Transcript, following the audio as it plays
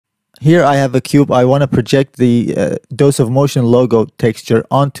Here I have a cube. I want to project the Dose of Motion logo texture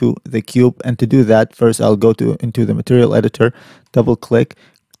onto the cube. And to do that, first I'll go into the material editor, double click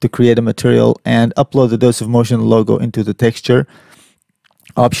to create a material and upload the Dose of Motion logo into the texture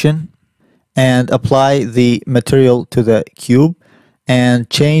option and apply the material to the cube and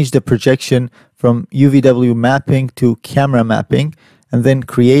change the projection from UVW mapping to camera mapping, and then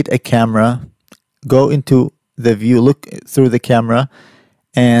create a camera. Go into the view, look through the camera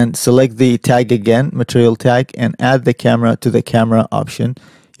and select the tag again, material tag, and add the camera to the camera option.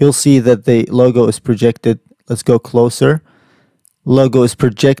 You'll see that the logo is projected. Let's go closer. Logo is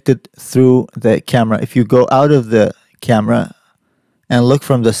projected through the camera. If you go out of the camera and look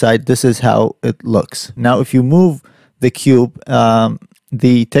from the side, this is how it looks. Now if you move the cube,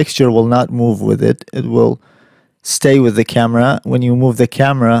 the texture will not move with it. It will stay with the camera. When you move the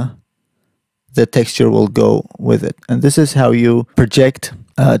camera, the texture will go with it. And this is how you project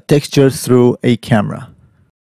texture through a camera.